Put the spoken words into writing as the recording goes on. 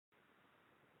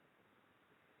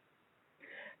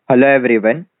Hello,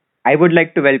 everyone. I would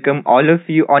like to welcome all of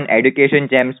you on Education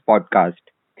Champ's podcast.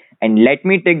 And let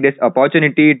me take this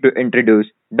opportunity to introduce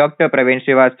Dr. Praveen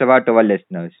Srivastava to our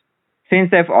listeners.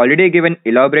 Since I've already given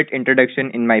elaborate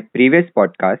introduction in my previous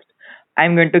podcast,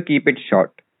 I'm going to keep it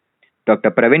short.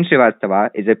 Dr. Praveen Srivastava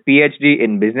is a PhD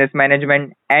in business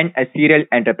management and a serial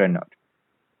entrepreneur.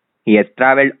 He has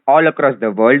traveled all across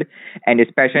the world and is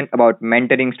passionate about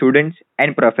mentoring students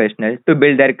and professionals to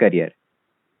build their career.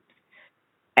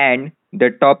 And the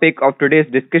topic of today's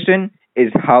discussion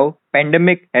is how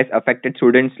pandemic has affected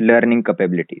students' learning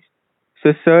capabilities.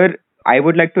 So, sir, I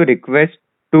would like to request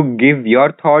to give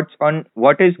your thoughts on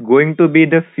what is going to be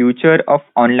the future of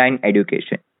online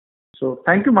education. So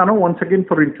thank you, Manav, once again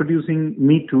for introducing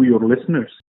me to your listeners.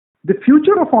 The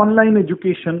future of online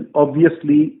education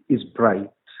obviously is bright,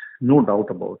 no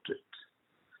doubt about it,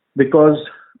 because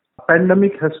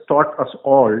pandemic has taught us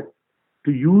all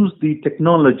to use the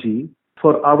technology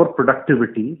for our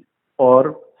productivity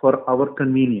or for our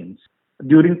convenience.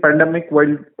 During pandemic,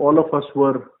 while all of us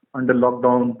were under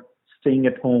lockdown, staying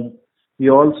at home,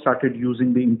 we all started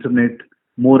using the internet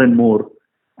more and more,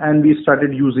 and we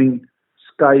started using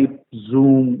Skype,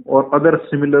 Zoom, or other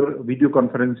similar video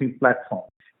conferencing platforms.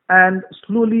 And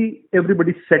slowly,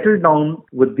 everybody settled down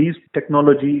with these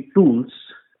technology tools,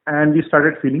 and we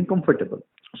started feeling comfortable.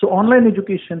 So, online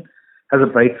education has a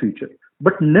bright future.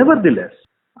 But nevertheless,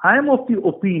 I am of the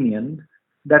opinion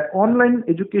that online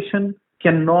education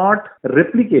cannot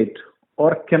replicate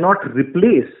or cannot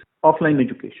replace offline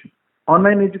education.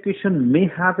 Online education may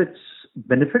have its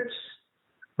benefits,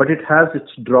 but it has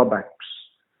its drawbacks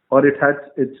or it has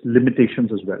its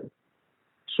limitations as well.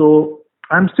 So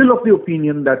I'm still of the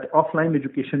opinion that offline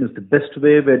education is the best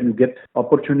way where you get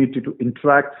opportunity to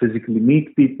interact, physically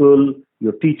meet people,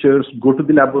 your teachers, go to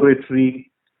the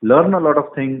laboratory, learn a lot of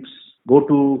things, go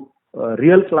to a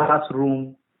real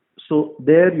classroom. So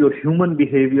there your human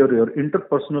behavior, your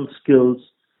interpersonal skills,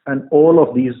 and all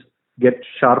of these get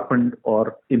sharpened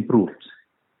or improved.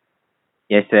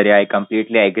 Yes, sir. Yeah, I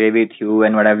completely agree with you.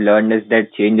 And what I've learned is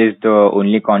that change is the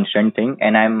only constant thing.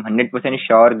 And I'm 100%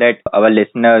 sure that our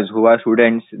listeners who are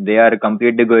students, they are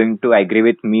completely going to agree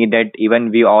with me that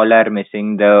even we all are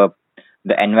missing the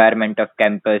environment of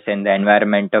campus and the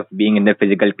environment of being in the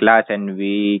physical class. And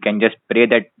we can just pray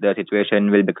that the situation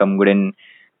will become good in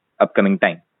upcoming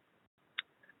time.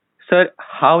 Sir,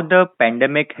 how the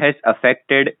pandemic has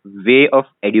affected way of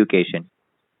education?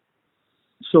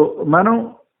 So,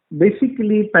 Mano,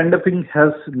 basically, pandemic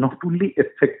has not only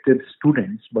affected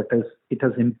students, but it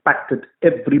has impacted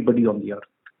everybody on the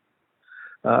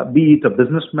earth. Be it a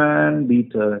businessman, be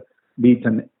it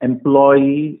an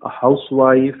employee, a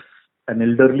housewife, an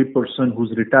elderly person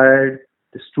who's retired,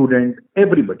 the student,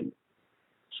 everybody.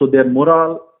 So their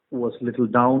morale was little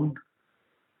down.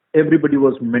 Everybody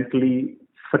was mentally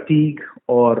fatigued,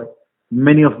 or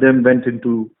many of them went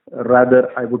into, rather,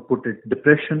 I would put it,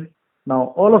 depression.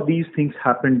 Now, all of these things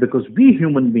happened because we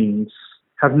human beings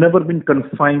have never been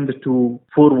confined to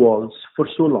four walls for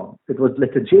so long. It was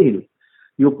like a jail.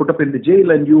 You were put up in the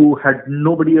jail and you had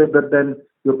nobody other than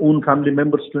your own family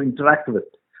members to interact with.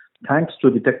 Thanks to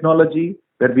the technology,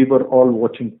 where we were all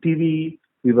watching TV,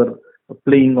 we were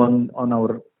playing on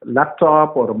our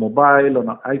laptop or a mobile, on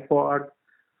an iPod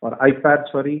or iPad,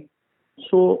 sorry.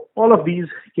 So all of these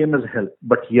came as help.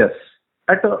 But yes,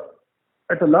 at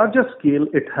a larger scale,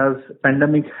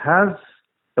 pandemic has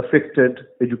affected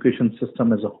education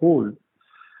system as a whole.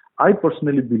 I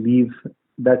personally believe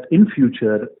that in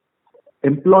future,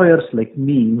 employers like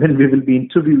me, when we will be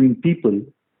interviewing people,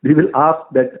 we will ask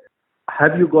that,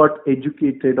 have you got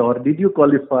educated or did you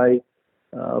qualify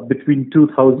between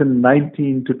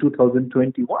 2019 to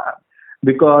 2021?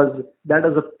 Because that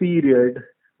is a period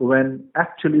when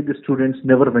actually the students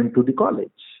never went to the college.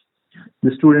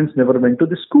 The students never went to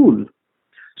the school.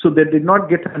 So they did not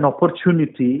get an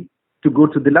opportunity to go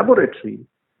to the laboratory,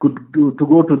 to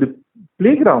go to the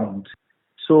playground.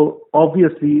 So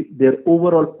obviously their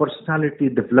overall personality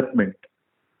development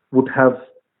would have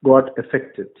got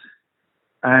affected.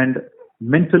 And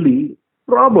mentally,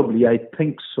 probably, I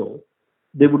think so,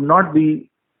 they would not be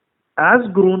as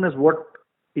grown as what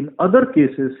in other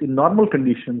cases, in normal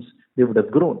conditions, they would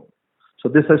have grown. So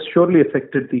this has surely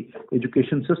affected the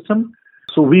education system.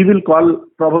 So we will call,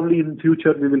 probably in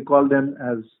future, we will call them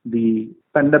as the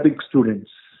pandemic students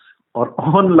or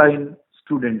online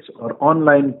students or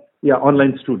online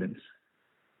students.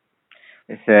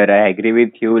 Sir, I agree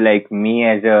with you. Like me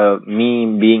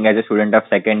being as a student of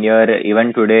second year,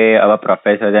 even today, our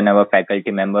professors and our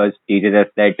faculty members teaches us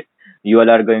that you all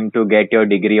are going to get your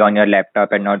degree on your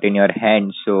laptop and not in your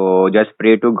hands. So just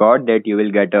pray to God that you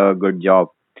will get a good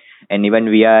job. and even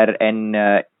we are, and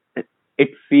it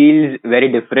feels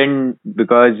very different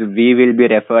because we will be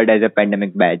referred as a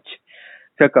pandemic batch.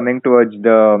 So coming towards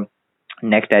the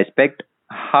next aspect,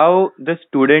 how the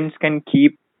students can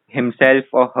keep himself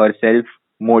or herself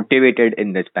motivated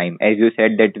in this time. As you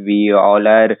said that we all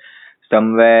are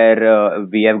somewhere,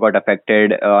 we have got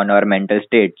affected on our mental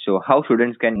state. So how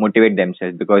students can motivate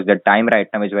themselves, because the time right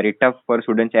now is very tough for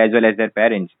students as well as their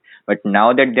parents. But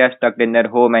now that they are stuck in their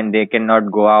home and they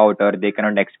cannot go out, or they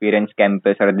cannot experience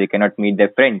campus, or they cannot meet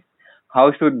their friends,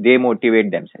 how should they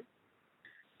motivate themselves?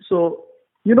 So,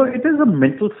 it is a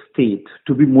mental state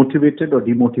to be motivated or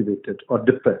demotivated or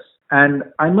depressed. And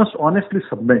I must honestly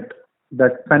submit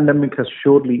that pandemic has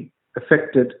surely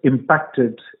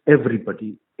impacted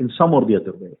everybody in some or the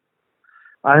other way.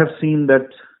 I have seen that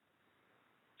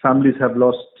families have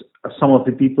lost some of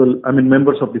the people,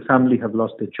 members of the family have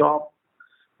lost their job.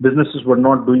 Businesses were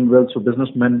not doing well, so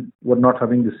businessmen were not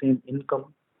having the same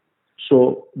income.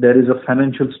 So there is a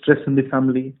financial stress in the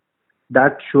family.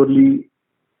 That surely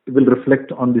will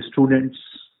reflect on the students.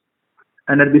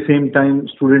 And at the same time,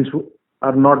 students who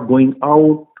are not going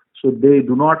out, so they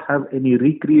do not have any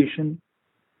recreation.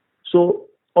 So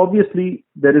obviously,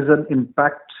 there is an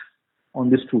impact on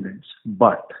the students.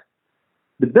 But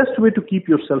the best way to keep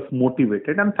yourself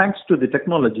motivated, and thanks to the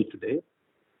technology today,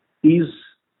 is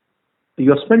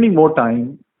you're spending more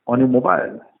time on your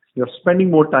mobile. You're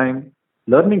spending more time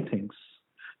learning things.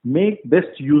 Make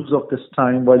best use of this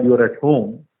time while you're at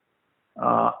home,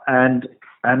 and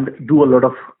do a lot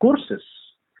of courses.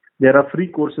 There are free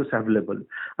courses available.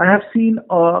 I have seen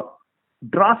a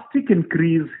drastic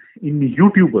increase in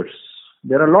YouTubers.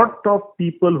 There are a lot of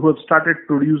people who have started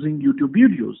producing YouTube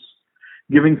videos,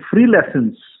 giving free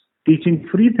lessons, teaching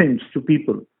free things to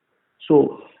people.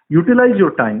 So utilize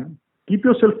your time, keep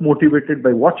yourself motivated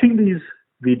by watching these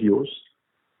videos,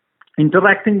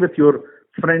 interacting with your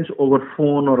friends over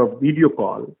phone or a video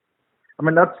call.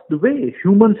 That's the way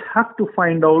humans have to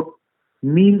find out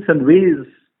means and ways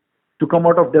to come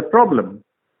out of their problem.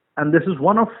 And this is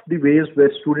one of the ways where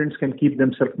students can keep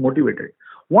themselves motivated.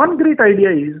 One great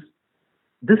idea is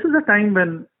this is a time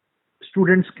when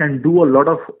students can do a lot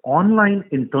of online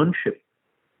internship.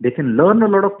 They can learn a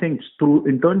lot of things through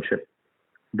internship.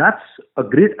 That's a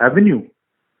great avenue.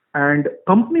 And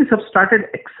companies have started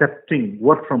accepting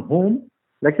work from home.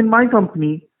 Like in my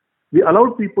company, we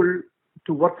allowed people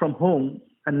to work from home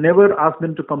and never asked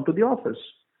them to come to the office.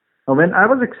 Now, when I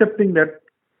was accepting that,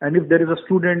 and if there is a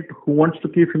student who wants to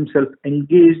keep himself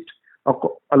engaged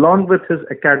along with his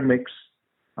academics,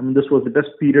 this was the best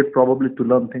period probably to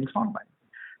learn things online.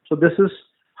 So this is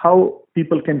how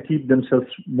people can keep themselves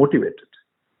motivated.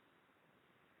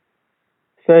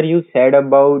 Sir, you said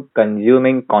about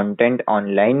consuming content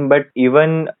online, but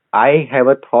even I have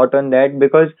a thought on that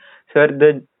because, sir,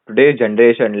 the today's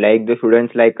generation, like the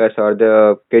students like us or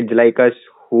the kids like us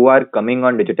who are coming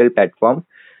on digital platform,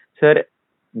 sir,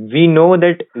 we know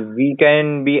that we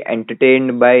can be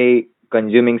entertained by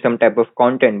consuming some type of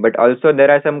content, but also there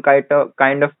are some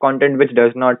kind of content which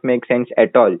does not make sense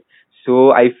at all.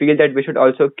 So I feel that we should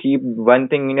also keep one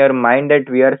thing in your mind, that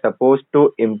we are supposed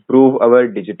to improve our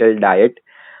digital diet.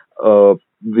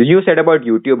 You said about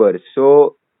YouTubers.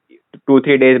 So 2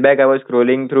 3 days back, I was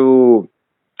scrolling through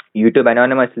YouTube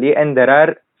anonymously, and there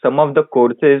are some of the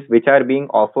courses which are being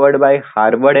offered by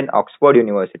Harvard and Oxford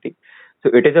University. So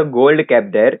it is a gold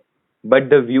cap there, but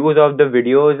the views of the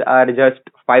videos are just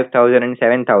 5,000 and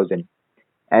 7,000.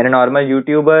 And a normal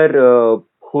YouTuber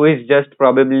who is just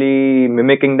probably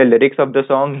mimicking the lyrics of the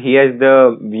song, he has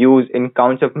the views in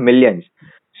counts of millions.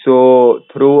 So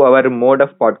through our mode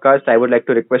of podcast, I would like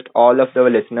to request all of the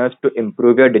listeners to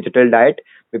improve your digital diet,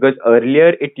 because earlier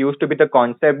it used to be the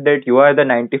concept that you are the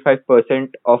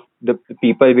 95% of the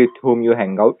people with whom you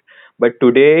hang out. But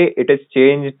today it has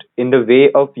changed in the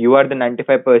way of you are the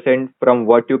 95% from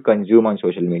what you consume on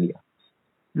social media.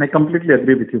 I completely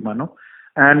agree with you, Mano.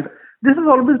 And this has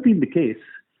always been the case.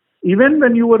 Even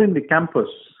when you were in the campus,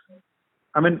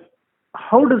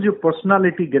 how does your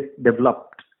personality get developed?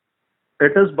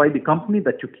 It is by the company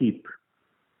that you keep.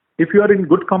 If you are in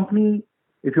good company,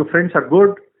 if your friends are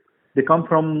good, they come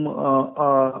from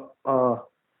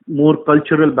more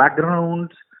cultural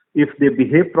backgrounds, if they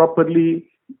behave properly,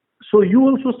 so you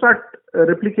also start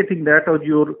replicating that, or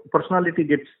your personality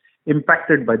gets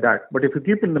impacted by that. But if you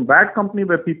keep in a bad company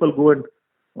where people go and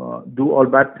do all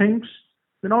bad things,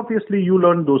 then obviously you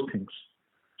learn those things.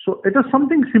 So it is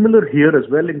something similar here as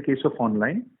well in case of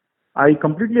online. I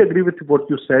completely agree with what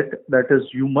you said. That is,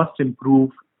 you must improve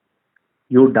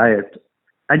your diet,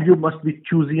 and you must be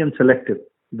choosy and selective,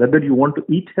 whether you want to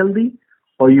eat healthy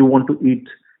or you want to eat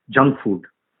junk food.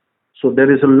 So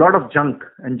there is a lot of junk,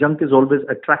 and junk is always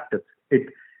attractive. It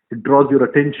draws your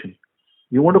attention.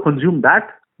 You want to consume that?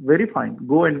 Very fine.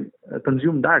 Go and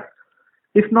consume that.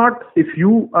 If not, if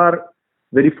you are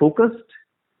very focused,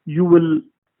 you will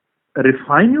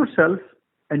refine yourself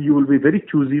and you will be very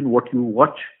choosy in what you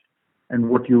watch and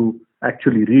what you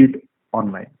actually read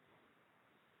online.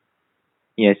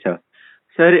 Yes, sir.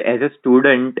 Sir, as a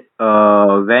student,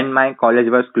 when my college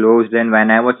was closed and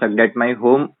when I was stuck at my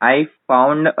home, I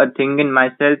found a thing in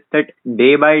myself that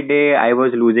day by day I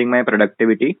was losing my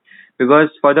productivity, because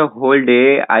for the whole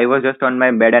day I was just on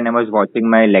my bed and I was watching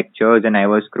my lectures and I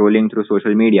was scrolling through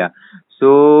social media.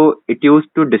 So it used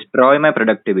to destroy my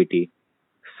productivity.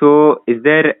 So is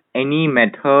there any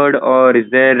method or is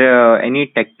there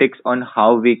any tactics on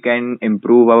how we can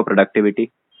improve our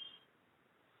productivity?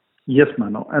 Yes,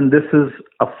 Mano, and this is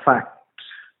a fact.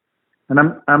 And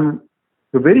I'm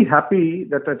very happy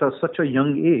that at such a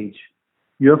young age,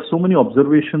 you have so many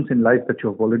observations in life that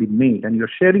you have already made and you're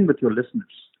sharing with your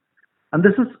listeners. And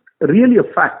this is really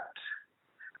a fact.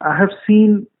 I have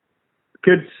seen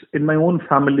kids in my own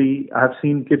family. I have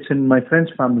seen kids in my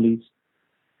friends' families.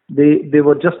 They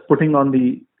were just putting on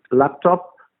the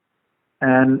laptop,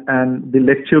 and the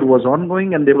lecture was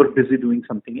ongoing and they were busy doing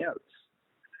something else.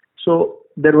 So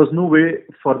there was no way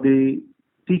for the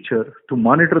teacher to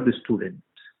monitor the student.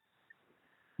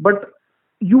 But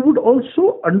you would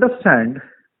also understand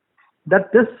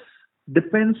that this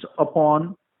depends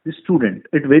upon the student.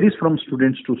 It varies from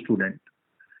students to student.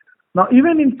 Now,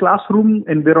 even in classroom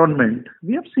environment,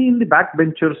 we have seen the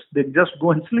backbenchers, they just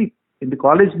go and sleep. In the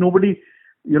college, nobody,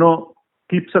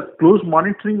 keeps a close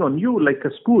monitoring on you like a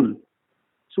school.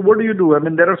 So what do? I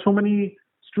mean, there are so many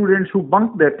students who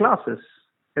bunk their classes.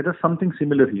 It is something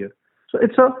similar here. So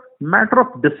it's a matter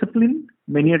of discipline.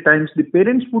 Many a times the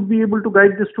parents would be able to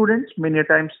guide the students. Many a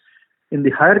times in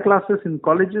the higher classes, in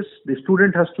colleges, the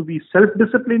student has to be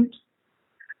self-disciplined.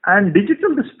 And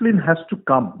digital discipline has to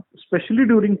come, especially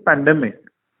during pandemic.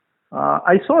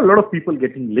 I saw a lot of people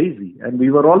getting lazy, and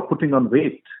we were all putting on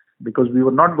weight because we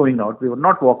were not going out, we were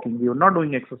not walking, we were not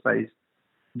doing exercise,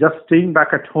 just staying back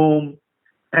at home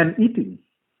and eating.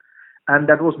 And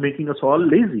that was making us all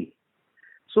lazy.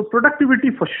 So productivity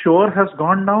for sure has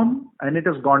gone down, and it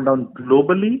has gone down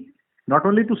globally, not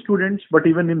only to students, but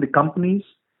even in the companies.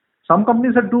 Some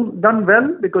companies have done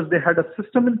well because they had a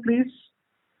system in place,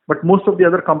 but most of the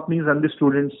other companies and the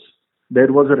students,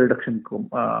 there was a reduction in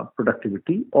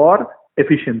productivity or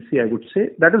efficiency, I would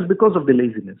say. That is because of the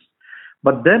laziness.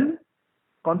 But then,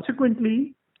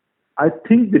 consequently, I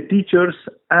think the teachers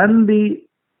and the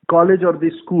college or the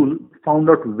school found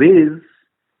out ways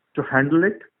to handle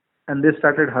it, and they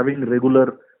started having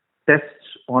regular tests,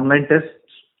 online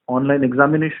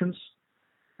examinations,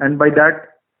 and by that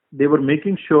they were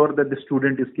making sure that the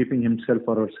student is keeping himself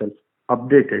or herself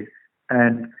updated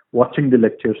and watching the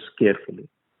lectures carefully.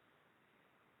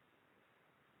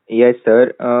 Yes,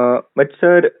 sir. But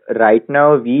sir, right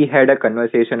now we had a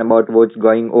conversation about what's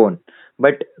going on.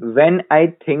 But when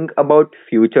I think about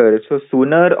future, so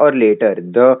sooner or later,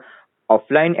 the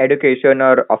offline education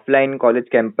or offline college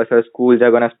campus or schools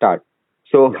are gonna start.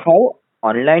 So Yeah. how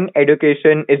online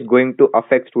education is going to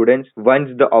affect students once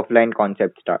the offline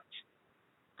concept starts?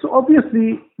 So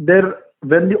obviously, there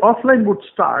when the offline would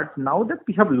start, now that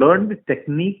we have learned the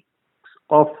techniques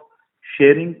of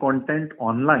sharing content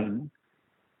online,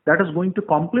 that is going to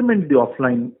complement the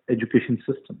offline education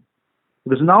system.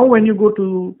 Because now, when you go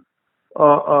to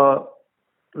a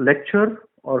lecture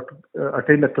or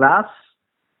attend a class,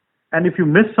 and if you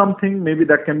miss something, maybe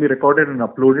that can be recorded and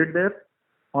uploaded there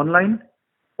online,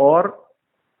 or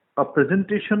a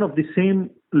presentation of the same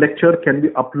lecture can be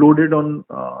uploaded on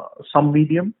some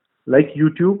medium like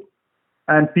YouTube,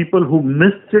 and people who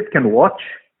missed it can watch.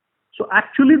 So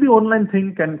actually, the online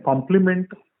thing can complement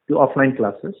the offline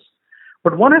classes,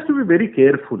 but one has to be very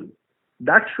careful.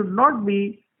 That should not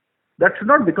be that should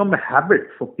not become a habit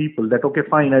for people. That okay,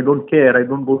 fine, I don't care, I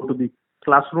don't go to the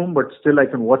classroom, but still I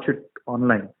can watch it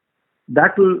online.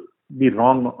 That will be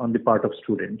wrong on the part of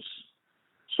students.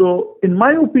 So, in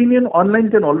my opinion,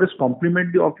 online can always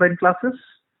complement the offline classes,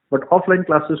 but offline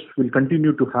classes will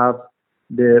continue to have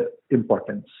their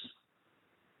importance.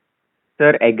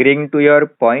 Sir, agreeing to your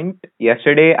point,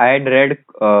 yesterday I had read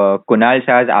Kunal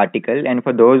Shah's article, and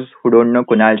for those who don't know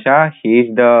Kunal Shah, he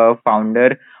is the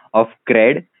founder of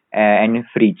Cred and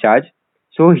Free Charge.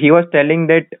 So he was telling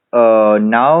that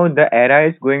now the era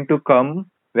is going to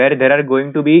come where there are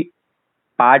going to be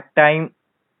part-time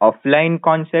offline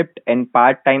concept and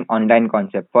part-time online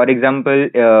concept. For example,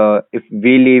 if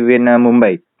we live in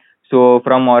Mumbai, so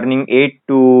from morning 8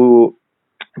 to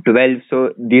 12.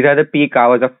 So these are the peak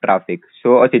hours of traffic.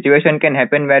 So a situation can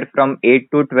happen where from 8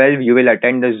 to 12 you will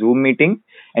attend the Zoom meeting,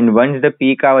 and once the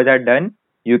peak hours are done,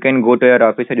 you can go to your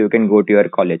office or you can go to your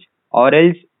college. Or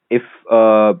else, if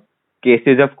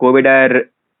cases of COVID are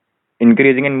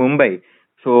increasing in Mumbai,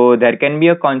 so there can be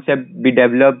a concept be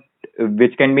developed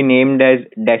which can be named as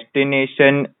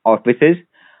destination offices,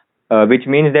 which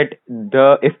means that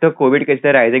the if the COVID cases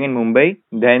are rising in Mumbai,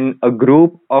 then a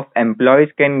group of employees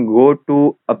can go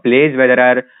to a place where there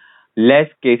are less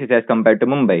cases as compared to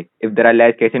Mumbai. If there are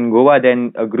less cases in Goa,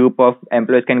 then a group of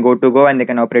employees can go to Goa and they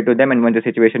can operate to them. And when the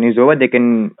situation is over, they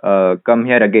can come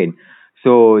here again.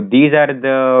 So these are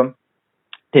the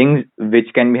things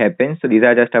which can be happen. So these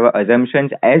are just our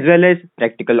assumptions as well as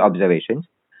practical observations.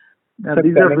 Now, So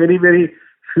these are coming, very, very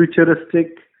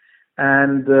futuristic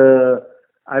and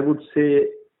I would say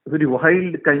very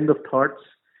wild kind of thoughts.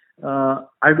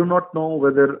 I do not know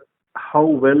whether how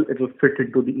well it will fit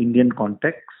into the Indian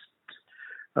context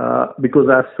because,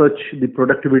 as such, the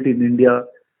productivity in India,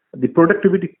 the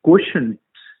productivity quotient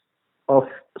of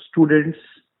students,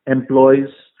 employees,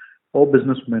 or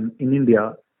businessmen in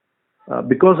India,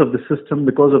 because of the system,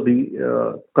 because of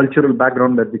the cultural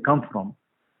background that we come from,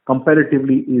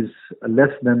 comparatively is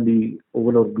less than the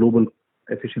overall global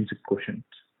efficiency quotient.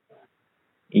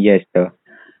 yes, sir.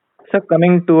 So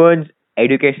coming towards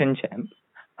Education Champ,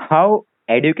 how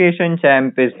Education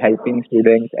Champ is helping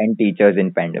students and teachers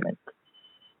in pandemic?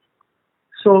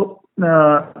 So,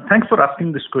 thanks for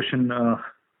asking this question,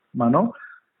 Mano.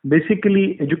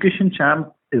 Basically, Education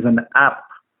Champ is an app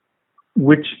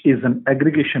which is an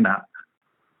aggregation app.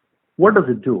 What does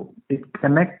it do? It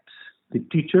connects the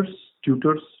teachers,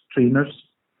 tutors, trainers,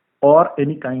 or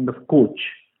any kind of coach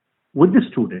with the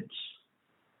students.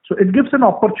 So it gives an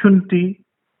opportunity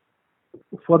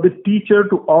for the teacher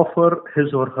to offer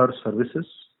his or her services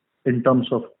in terms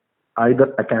of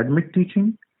either academic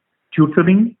teaching,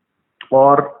 tutoring,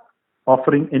 or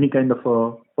offering any kind of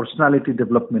a personality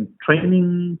development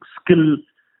training,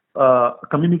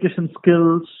 communication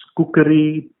skills,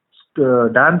 cookery,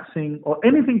 dancing, or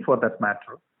anything for that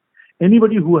matter.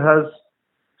 Anybody who has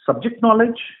subject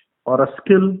knowledge or a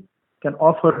skill can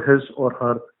offer his or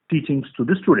her teachings to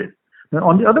the student. Now,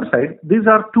 on the other side, these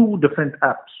are two different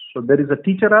apps. So there is a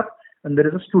teacher app and there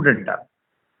is a student app.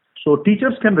 So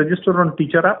teachers can register on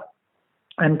teacher app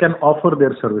and can offer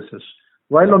their services.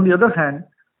 While on the other hand,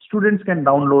 students can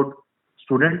download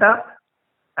student app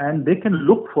and they can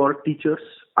look for teachers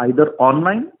either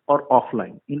online or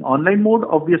offline. In online mode,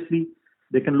 obviously,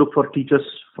 they can look for teachers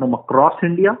from across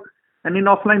India. And in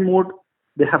offline mode,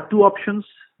 they have two options.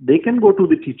 They can go to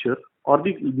the teacher or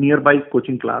the nearby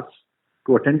coaching class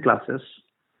to attend classes,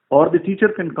 or the teacher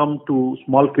can come to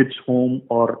small kids' home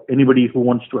or anybody who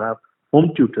wants to have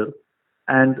home tutor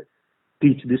and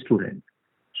teach the student.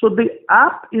 So the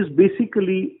app is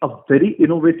basically a very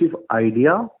innovative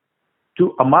idea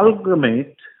to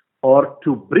amalgamate or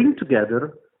to bring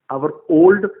together our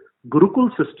old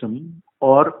Gurukul system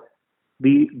or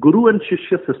the Guru and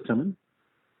Shishya system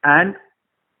and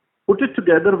put it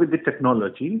together with the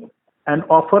technology and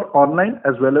offer online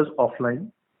as well as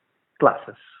offline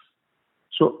classes.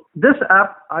 So this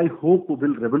app, I hope,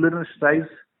 will revolutionize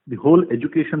the whole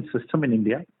education system in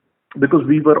India because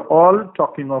we were all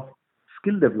talking of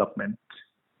skill development.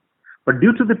 But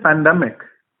due to the pandemic,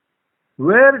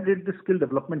 where did the skill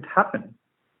development happen?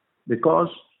 Because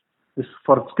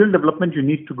for skill development, you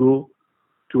need to go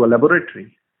to a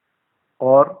laboratory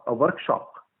or a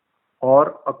workshop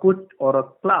or a coach or a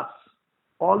class.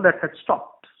 All that had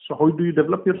stopped. So how do you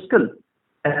develop your skill?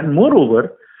 And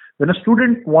moreover, when a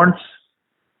student wants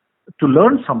to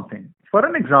learn something, for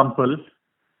an example,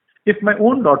 if my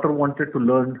own daughter wanted to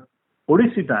learn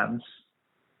Odissi dance,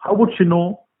 how would she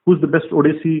know who's the best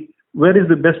Odissi, where is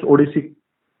the best Odissi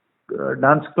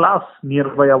dance class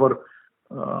nearby our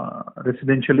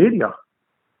residential area?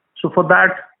 So for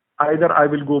that, either I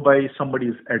will go by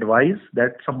somebody's advice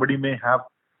that somebody may have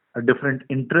a different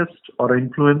interest or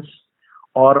influence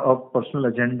or a personal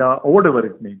agenda or whatever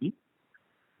it may be.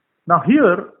 Now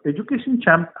here, Education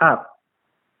Champ app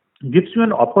gives you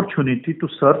an opportunity to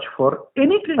search for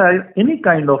any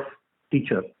kind of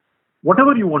teacher,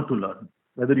 whatever you want to learn,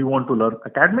 whether you want to learn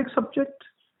academic subject,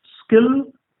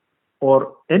 skill,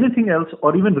 or anything else,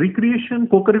 or even recreation,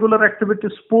 co-curricular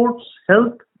activities, sports,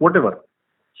 health, whatever.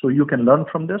 So you can learn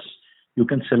from this. You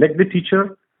can select the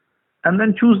teacher and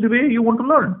then choose the way you want to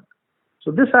learn. So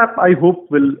this app, I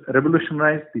hope, will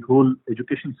revolutionize the whole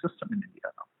education system in India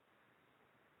now.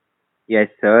 Yes,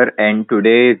 sir. And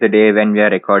today is the day when we are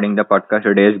recording the podcast.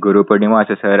 Today is Guru Purnima.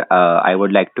 So, sir, I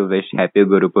would like to wish Happy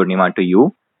Guru Purnima to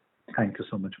you. Thank you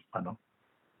so much, Manav.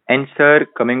 And sir,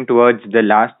 coming towards the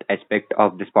last aspect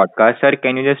of this podcast, sir,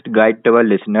 can you just guide to our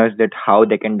listeners that how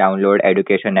they can download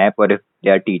education app, or if they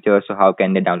are teachers, so how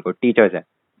can they download teachers app?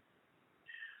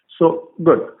 So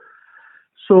good.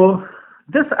 So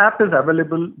this app is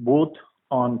available both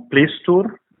on Play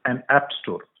Store and App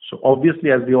Store. So obviously,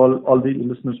 as we all the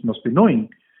listeners must be knowing,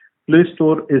 Play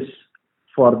Store is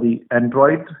for the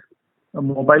Android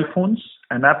mobile phones,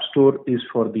 and App Store is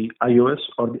for the iOS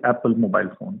or the Apple mobile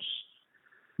phones.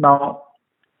 Now,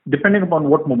 depending upon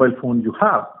what mobile phone you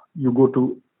have, you go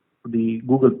to the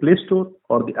Google Play Store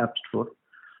or the App Store.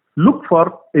 Look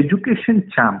for Education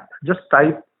Champ. Just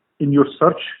type in your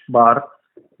search bar,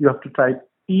 you have to type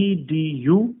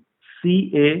EducationChamp,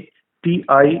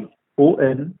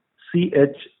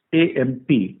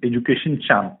 Education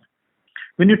Champ.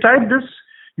 When you type this,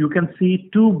 you can see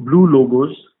two blue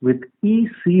logos with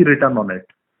EC written on it.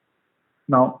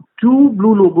 Now, two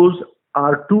blue logos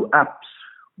are two apps.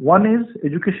 One is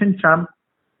Education Champ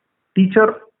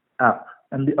Teacher app,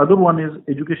 and the other one is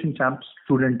Education Champ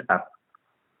Student app.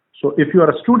 So if you are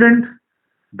a student,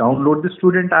 download the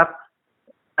student app,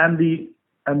 and the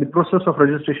process of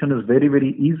registration is very,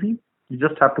 very easy. You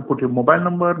just have to put your mobile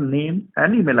number, name,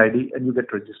 and email ID, and you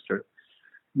get registered.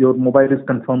 Your mobile is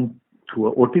confirmed through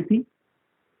a OTP.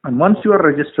 And once you are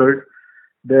registered,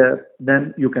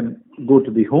 then you can go to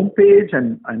the home page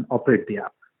and operate the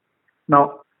app.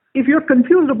 Now, if you're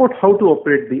confused about how to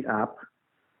operate the app,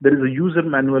 there is a user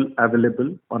manual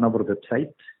available on our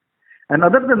website. And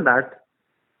other than that,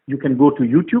 you can go to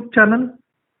YouTube channel,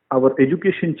 our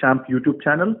Education Champ YouTube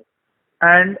channel,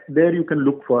 and there you can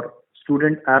look for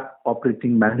Student App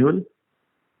Operating Manual.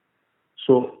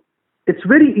 So it's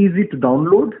very easy to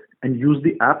download and use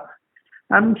the app.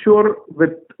 I'm sure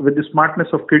with the smartness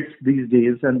of kids these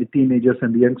days and the teenagers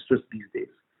and the youngsters these days,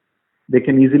 they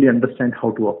can easily understand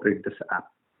how to operate this app.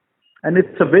 And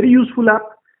it's a very useful app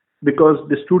because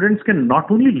the students can not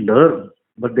only learn,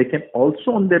 but they can also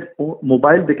on their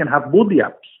mobile, they can have both the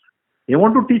apps. They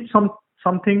want to teach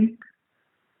something,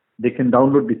 they can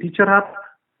download the teacher app.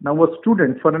 Now a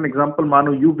student, for an example,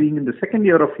 Manu, you being in the second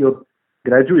year of your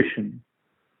graduation,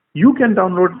 you can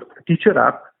download teacher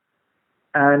app,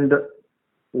 and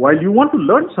while you want to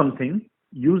learn something,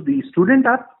 use the student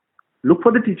app, look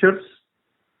for the teachers,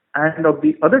 and of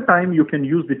the other time you can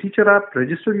use the teacher app,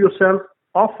 register yourself,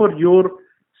 offer your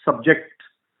subject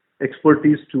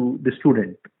expertise to the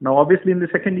student. Now obviously in the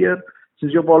second year,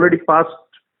 since you've already passed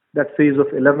that phase of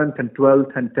 11th and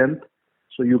 12th and 10th,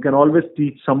 so you can always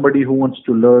teach somebody who wants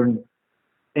to learn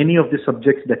any of the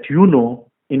subjects that you know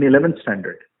in 11th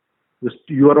standard.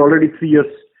 You are already 3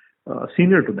 years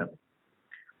senior to them.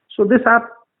 So this app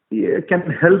can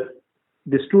help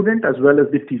the student as well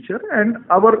as the teacher. And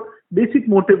our basic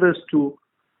motive is to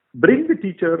bring the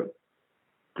teacher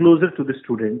closer to the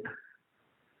student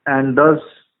and thus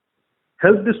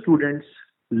help the students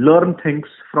learn things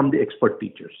from the expert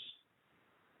teachers.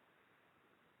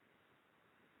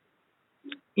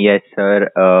 Yes, sir.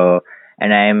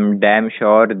 And I am damn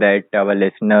sure that our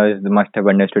listeners must have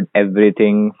understood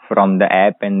everything from the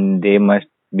app, and they must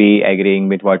be agreeing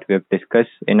with what we have discussed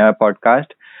in our podcast.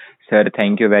 Sir,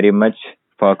 thank you very much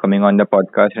for coming on the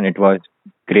podcast, and it was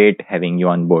great having you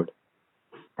on board.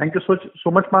 Thank you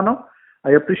so much, Manav.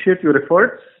 I appreciate your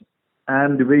efforts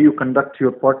and the way you conduct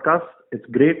your podcast. It's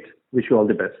great. Wish you all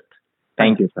the best.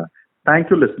 Thank you, sir. Thank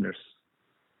you, listeners.